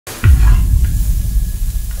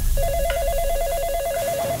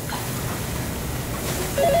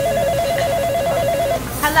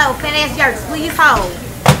Hello, fat ass jerks, please hold.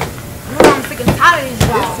 I'm freaking tired of these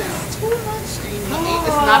y'all. This is too much.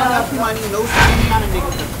 It's not enough money, no same amount of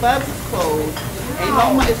niggas. The clubs is closed. Ain't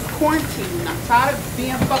no money. It's quarantine. I'm tired of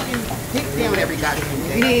being fucking dick down every goddamn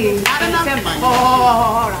day. Not enough money.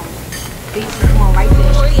 Hold on. Bitch, come on right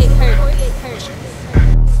there. 48 hurt.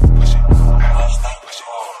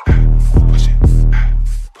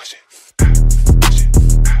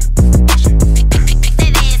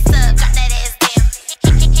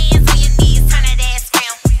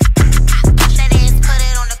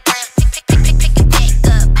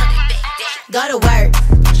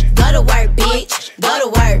 Go to work, bitch. Go to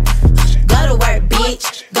work,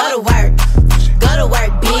 bitch. Go to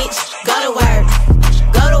work, bitch. Go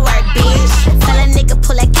to work, bitch. Tell a nigga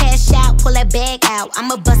pull that cash out, pull that bag out.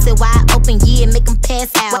 I'ma bust it wide open, yeah, make him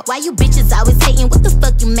pass out. Why you bitches always hating? What the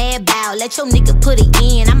fuck you mad about? Let your nigga put it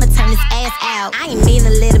in, I'ma turn his ass out. I ain't mean to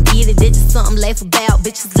let him eat it, it's just something laugh about.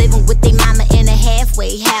 Bitches living with their mama in a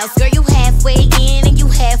halfway house. Girl, you halfway in and you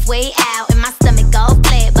halfway out. And my stomach all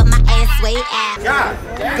flat, but my ass way out. God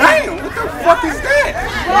damn, what the fuck is that?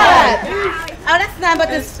 What? Oh, that's nothing but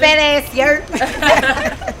this fat ass yurt. Go to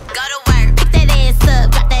work, pick that ass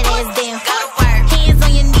up, drop that ass down. Go to work, hands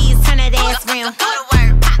on your knees, turn that ass round. Go to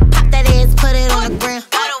work, pop that ass, put it on the ground.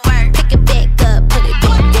 Go to work, pick it back up, put it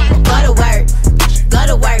back down. Go to work,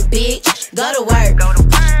 bitch. Go to work,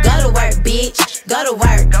 bitch. Go to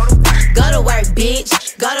work, bitch.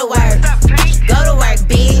 Go to work,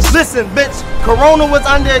 bitch. Listen, bitch, Corona was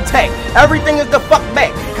under attack. Everything is the fuck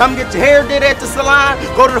back. Come get your hair did at the salon.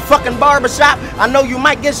 Go to the fucking barbershop. I know you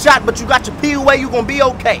might get shot, but you got your PUA, you gonna be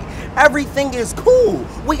okay. Everything is cool.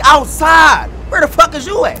 We outside. Where the fuck is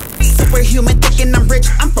you at? Superhuman, thinking I'm rich,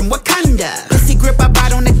 I'm from Wakanda. Pussy grip, I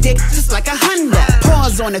bite on the dick just like a Honda.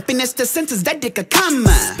 Pause on it, finish the sentence, that dick a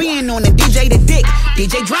comma. Spin on the DJ, the dick,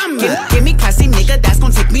 DJ drama. Give me classy nigga, that's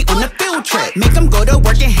gonna take me on a field trip. Make him go to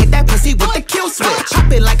work and hit that pussy with the kill switch. Chop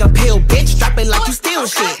it like a pill, bitch, drop it like you steal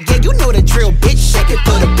shit. Yeah, you know the drill, bitch, shake it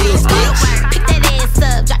for the bills, bitch. Pick that ass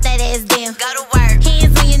up, drop that ass down. Go to work,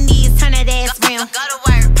 hands on your knees, turn that ass round. Go to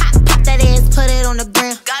work, pop that ass, put it on the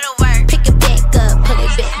ground. Go to work, pick it back up, put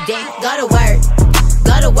it back down. Go to work,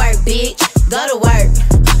 bitch. Go to work,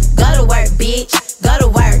 bitch. Go to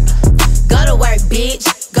work, bitch.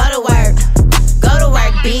 Go to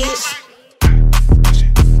work, bitch.